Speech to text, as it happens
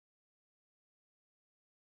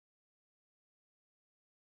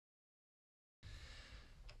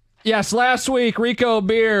Yes, last week, Rico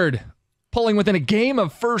Beard pulling within a game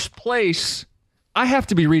of first place. I have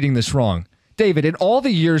to be reading this wrong. David, in all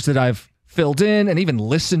the years that I've filled in and even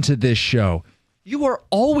listened to this show, you are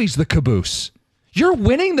always the caboose. You're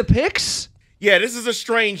winning the picks? Yeah, this is a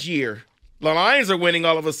strange year. The Lions are winning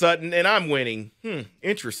all of a sudden, and I'm winning.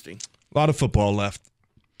 Interesting. A lot of football left.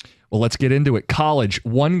 Well, let's get into it. College,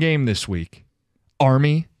 one game this week.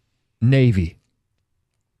 Army, Navy.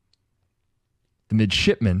 The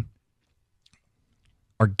midshipmen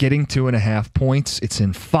are getting 2.5 points. It's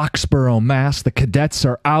in Foxborough, Mass. The cadets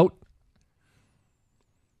are out.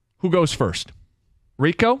 Who goes first?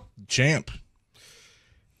 Rico? Champ.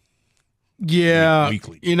 Yeah.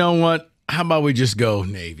 Weekly. You know what? How about we just go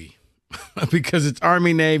Navy? Because it's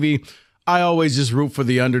Army, Navy. I always just root for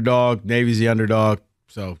the underdog. Navy's the underdog.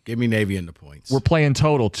 So give me Navy in the points. We're playing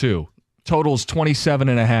total, too. Total's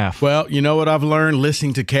 27.5. Well, you know what I've learned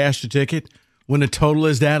listening to Cash the Ticket? When the total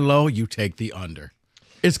is that low, you take the under.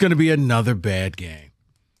 It's going to be another bad game.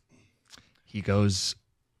 He goes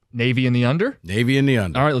Navy in the under? Navy in the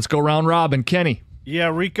under. All right, let's go round robin. Kenny? Yeah,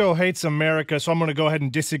 Rico hates America, so I'm going to go ahead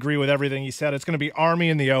and disagree with everything he said. It's going to be Army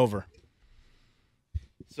in the over.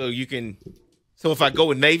 So if I go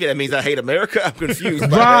with Navy, that means I hate America? I'm confused.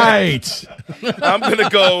 Right. I'm going to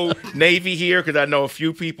go Navy here because I know a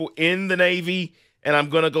few people in the Navy, and I'm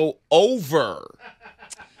going to go over.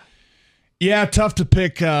 Yeah, tough to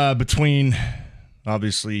pick between,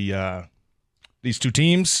 obviously, these two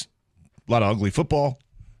teams. A lot of ugly football.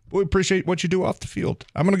 But we appreciate what you do off the field.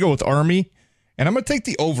 I'm going to go with Army, and I'm going to take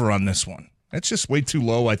the over on this one. That's just way too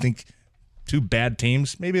low. I think two bad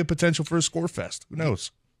teams, maybe a potential for a score fest. Who knows?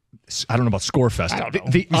 I don't know about Scorefest. I don't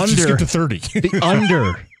know. The Let's under just get to 30. The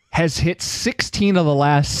under has hit 16 of the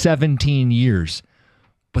last 17 years,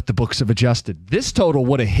 but the books have adjusted. This total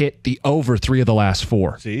would have hit the over 3 of the last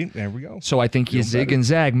 4. See, there we go. So I think you zig and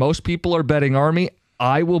zag. Most people are betting Army.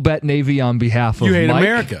 I will bet Navy on behalf of You hate Mike.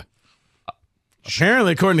 America.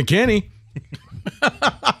 Apparently, according to Kenny.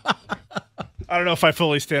 I don't know if I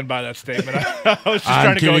fully stand by that statement. I was just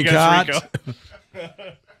trying to go against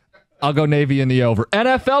Rico. I'll go Navy in the over.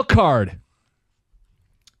 NFL card.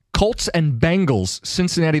 Colts and Bengals.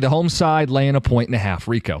 Cincinnati, the home side, laying 1.5.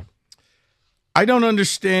 Rico. I don't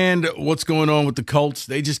understand what's going on with the Colts.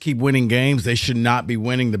 They just keep winning games. They should not be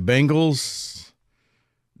winning. The Bengals,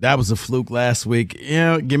 that was a fluke last week.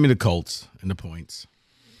 Yeah, give me the Colts and the points.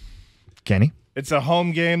 Kenny? It's a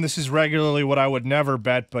home game. This is regularly what I would never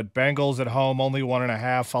bet, but Bengals at home, only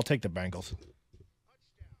 1.5. I'll take the Bengals.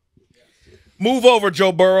 Move over,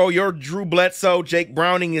 Joe Burrow. You're Drew Bledsoe. Jake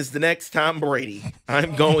Browning is the next Tom Brady.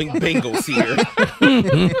 I'm going Bengals here.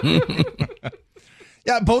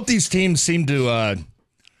 Yeah, both these teams seem to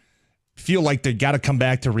feel like they got to come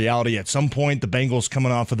back to reality at some point. The Bengals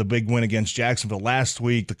coming off of the big win against Jacksonville last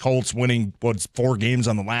week. The Colts winning, 4 games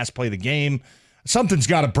on the last play of the game. Something's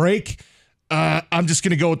got to break. I'm just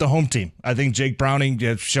going to go with the home team. I think Jake Browning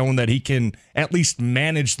has shown that he can at least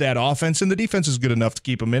manage that offense, and the defense is good enough to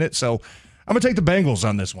keep him in it. So I'm going to take the Bengals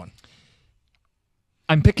on this one.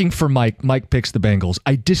 I'm picking for Mike. Mike picks the Bengals.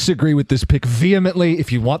 I disagree with this pick vehemently.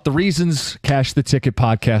 If you want the reasons, Cash the Ticket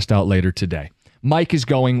podcast out later today. Mike is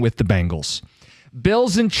going with the Bengals.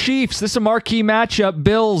 Bills and Chiefs. This is a marquee matchup.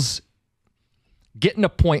 Bills getting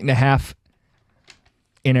 1.5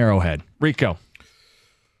 in Arrowhead. Rico.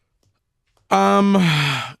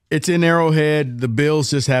 It's in Arrowhead. The Bills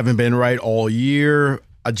just haven't been right all year.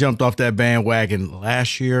 I jumped off that bandwagon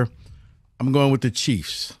last year. I'm going with the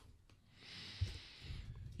Chiefs.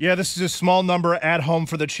 Yeah, this is a small number at home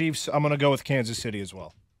for the Chiefs. I'm going to go with Kansas City as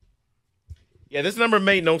well. Yeah, this number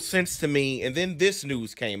made no sense to me, and then this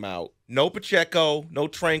news came out. No Pacheco, no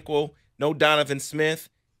Tranquil, no Donovan Smith.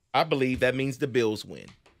 I believe that means the Bills win.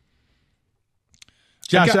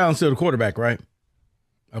 Josh Allen's still the quarterback, right?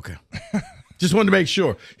 Okay. Just wanted to make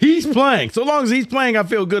sure. He's playing. So long as he's playing, I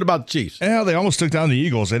feel good about the Chiefs. Yeah, they almost took down the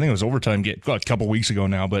Eagles. I think it was overtime a couple weeks ago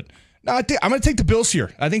now. But no, I'm going to take the Bills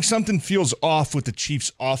here. I think something feels off with the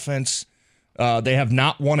Chiefs' offense. They have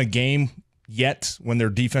not won a game yet when their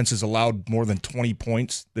defense has allowed more than 20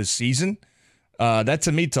 points this season. That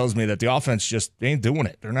to me tells me that the offense just ain't doing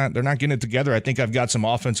it. They're not getting it together. I think I've got some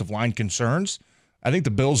offensive line concerns. I think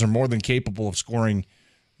the Bills are more than capable of scoring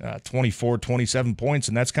 24, 27 points,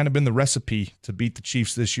 and that's kind of been the recipe to beat the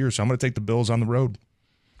Chiefs this year. So I'm going to take the Bills on the road.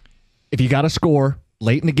 If you got to score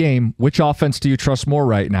late in the game, which offense do you trust more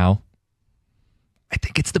right now? I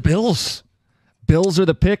think it's the Bills. Bills are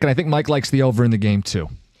the pick, and I think Mike likes the over in the game too.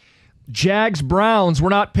 Jags, Browns, we're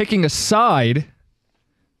not picking a side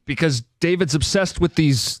because David's obsessed with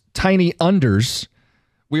these tiny unders.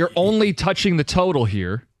 We are only touching the total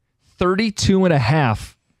here.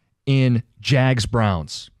 32.5 in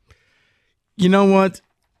Jags-Browns. You know what?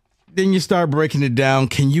 Then you start breaking it down.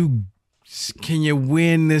 Can you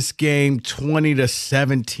win this game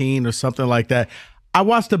 20-17 or something like that? I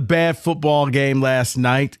watched a bad football game last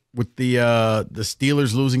night with the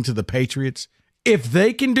Steelers losing to the Patriots. If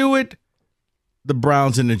they can do it, the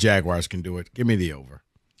Browns and the Jaguars can do it. Give me the over.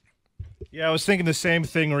 Yeah, I was thinking the same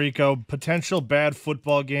thing, Rico. Potential bad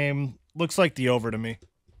football game. Looks like the over to me.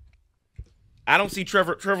 I don't see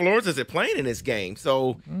Trevor Lawrence as it playing in this game.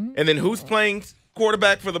 So, and then who's playing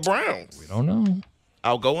quarterback for the Browns? We don't know.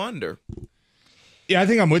 I'll go under. Yeah, I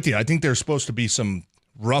think I'm with you. I think there's supposed to be some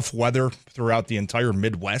rough weather throughout the entire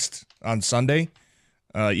Midwest on Sunday.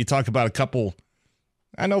 You talk about a couple.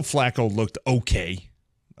 I know Flacco looked okay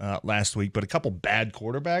last week, but a couple bad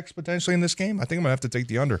quarterbacks potentially in this game. I think I'm going to have to take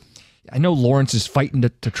the under. I know Lawrence is fighting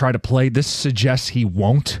to try to play. This suggests he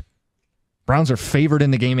won't. Browns are favored in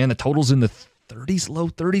the game, and the total's in the 30s, low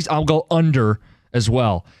 30s. I'll go under as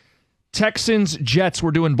well. Texans, Jets,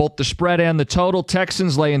 we're doing both the spread and the total.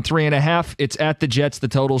 Texans laying 3.5. It's at the Jets. The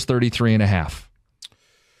total's 33.5.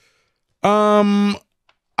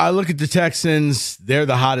 I look at the Texans. They're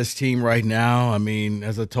the hottest team right now. I mean,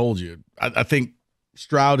 as I told you, I think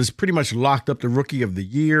Stroud is pretty much locked up the Rookie of the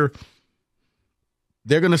Year.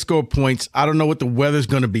 They're going to score points. I don't know what the weather's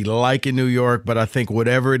going to be like in New York, but I think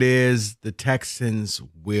whatever it is, the Texans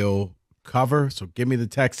will cover. So give me the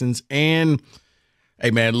Texans. And, hey,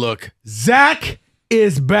 man, look, Zach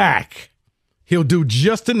is back. He'll do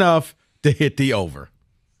just enough to hit the over.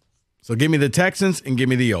 So give me the Texans and give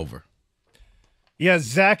me the over. Yeah,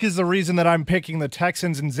 Zach is the reason that I'm picking the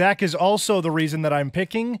Texans, and Zach is also the reason that I'm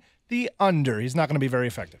picking the under. He's not going to be very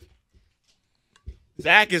effective.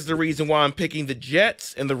 Zach is the reason why I'm picking the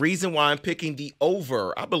Jets and the reason why I'm picking the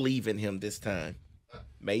over. I believe in him this time.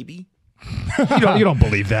 Maybe. You don't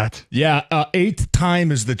believe that. Yeah, eighth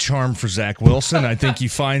time is the charm for Zach Wilson. I think he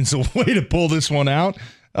finds a way to pull this one out.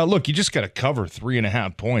 Look, you just got to cover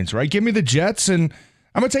 3.5 points, right? Give me the Jets, and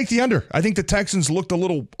I'm going to take the under. I think the Texans looked a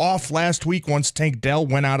little off last week once Tank Dell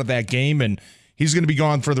went out of that game, and he's going to be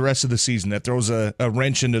gone for the rest of the season. That throws a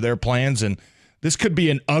wrench into their plans, and this could be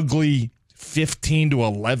an ugly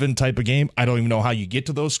 15-11 type of game. I don't even know how you get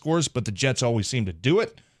to those scores, but the Jets always seem to do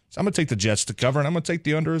it. So I'm going to take the Jets to cover, and I'm going to take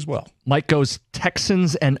the under as well. Mike goes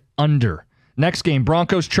Texans and under. Next game,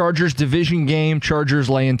 Broncos-Chargers, division game. Chargers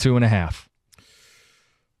laying 2.5.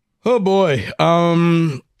 Oh, boy.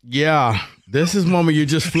 Yeah. This is one where you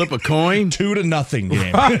just flip a coin. 2-0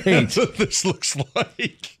 game. Right. That's what this looks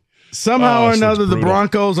like. Somehow or this another, looks the brutal.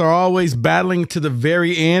 Broncos are always battling to the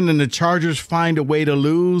very end, and the Chargers find a way to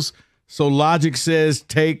lose. So logic says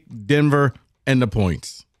take Denver and the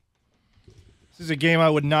points. This is a game I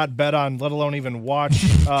would not bet on, let alone even watch.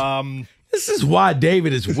 This is why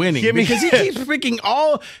David is winning, because he keeps picking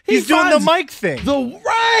all. He's doing the mic thing.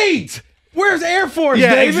 Right. Where's Air Force,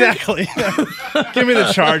 Yeah, David? exactly. Give me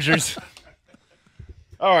the Chargers.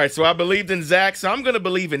 All right, so I believed in Zach, so I'm going to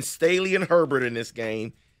believe in Staley and Herbert in this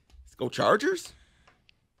game. Let's go Chargers.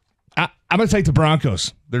 I'm going to take the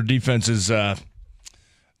Broncos. Their defense is the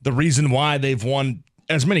reason why they've won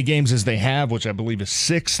as many games as they have, which I believe is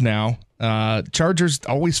 6 now. Chargers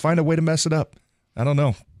always find a way to mess it up. I don't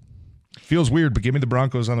know. Feels weird, but give me the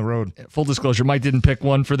Broncos on the road. Full disclosure, Mike didn't pick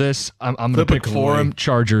one for this. I'm going to Flip a pick for coin. him.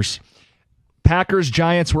 Chargers. Packers,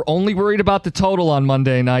 Giants. We're only worried about the total on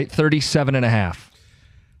Monday night, 37.5.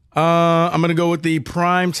 I'm going to go with the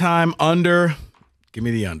primetime under. Give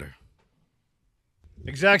me the under.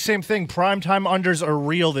 Exact same thing. Primetime unders are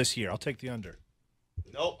real this year. I'll take the under.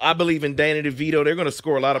 Nope, I believe in Danny DeVito. They're going to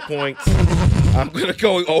score a lot of points. I'm going to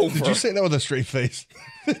go over. Did you say that with a straight face?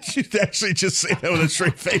 Did you actually just say that with a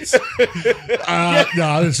straight face?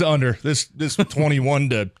 No, this is under. This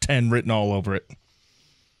 21-10 written all over it.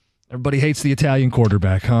 Everybody hates the Italian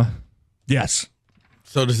quarterback, huh? Yes.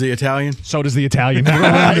 So does the Italian. So does the Italian.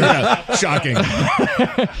 Yeah, shocking.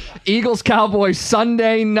 Eagles, Cowboys,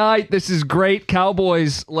 Sunday night. This is great.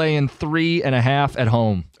 Cowboys laying 3.5 at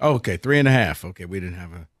home. Okay, 3.5. Okay, we didn't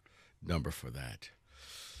have a number for that.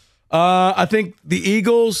 I think the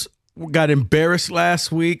Eagles got embarrassed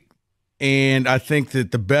last week, and I think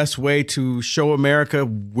that the best way to show America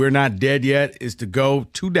we're not dead yet is to go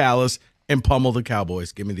to Dallas and pummel the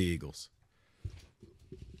Cowboys. Give me the Eagles.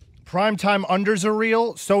 Primetime unders are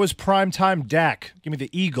real. So is primetime Dak. Give me the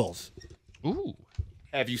Eagles. Ooh.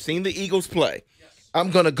 Have you seen the Eagles play? Yes. I'm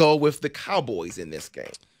going to go with the Cowboys in this game.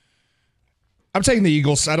 I'm taking the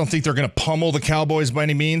Eagles. I don't think they're going to pummel the Cowboys by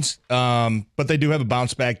any means, but they do have a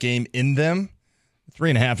bounce-back game in them.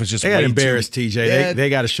 3.5 is just They way got too. embarrassed, TJ. Yeah, They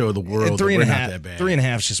got to show the world and that we're not 3.5 that bad.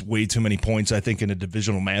 3.5 is just way too many points, I think, in a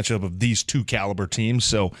divisional matchup of these two caliber teams.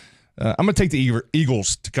 So I'm going to take the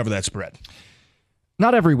Eagles to cover that spread.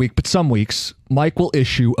 Not every week, but some weeks, Mike will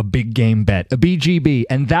issue a big game bet, a BGB,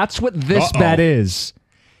 and that's what this bet is.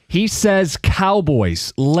 He says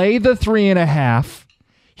Cowboys lay the 3.5.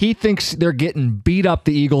 He thinks they're getting beat up,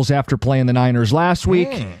 the Eagles, after playing the Niners last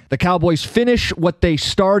week. The Cowboys finish what they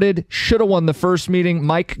started. Should have won the first meeting.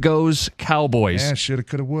 Mike goes Cowboys. Yeah, shoulda,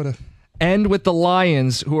 coulda, woulda. End with the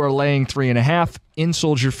Lions, who are laying 3.5 in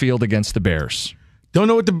Soldier Field against the Bears. Don't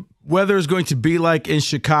know what the weather is going to be like in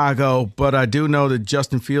Chicago, but I do know that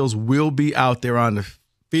Justin Fields will be out there on the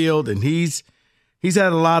field, and he's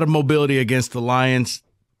had a lot of mobility against the Lions.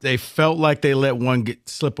 They felt like they let one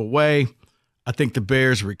slip away. I think the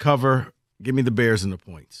Bears recover. Give me the Bears and the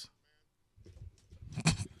points.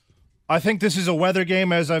 I think this is a weather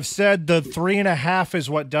game. As I've said, the 3.5 is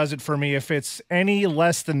what does it for me. If it's any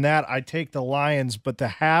less than that, I take the Lions, but the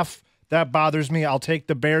half, that bothers me. I'll take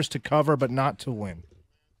the Bears to cover, but not to win.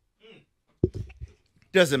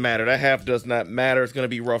 Doesn't matter. That half does not matter. It's going to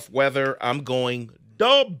be rough weather. I'm going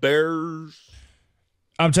the Bears.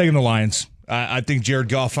 I'm taking the Lions. I think Jared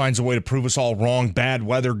Goff finds a way to prove us all wrong. Bad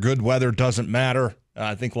weather, good weather, doesn't matter.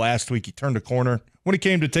 I think last week he turned a corner when it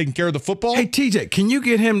came to taking care of the football. Hey, TJ, can you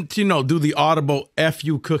get him to, do the audible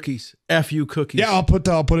FU cookies? FU cookies. Yeah, I'll put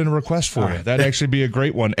in a request for you. That'd actually be a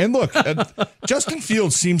great one. And look, Justin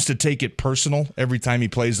Fields seems to take it personal every time he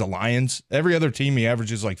plays the Lions. Every other team, he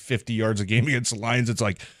averages like 50 yards a game. Against the Lions, it's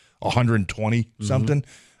like 120 something.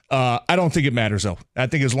 I don't think it matters, though. I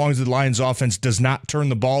think as long as the Lions offense does not turn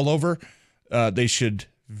the ball over, they should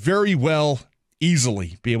very well,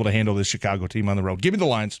 easily be able to handle this Chicago team on the road. Give me the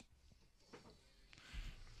Lions.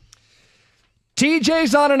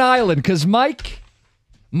 TJ's on an island because Mike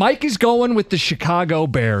is going with the Chicago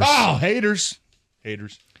Bears. Oh, haters.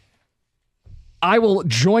 I will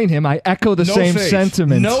join him. I echo the same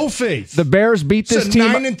sentiment. No faith. The Bears beat this it's a team.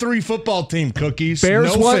 9-3 football team, Cookies.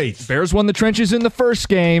 Bears no won, faith. Bears won the trenches in the first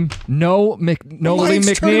game. No Lee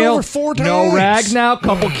Lions turned it over 4 McNeil. No times. Ragnow.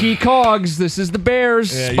 Couple key cogs. This is the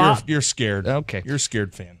Bears. Yeah, Spot. you're scared. Okay. You're a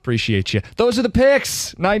scared fan. Appreciate you. Those are the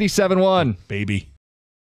picks. 97-1. Baby.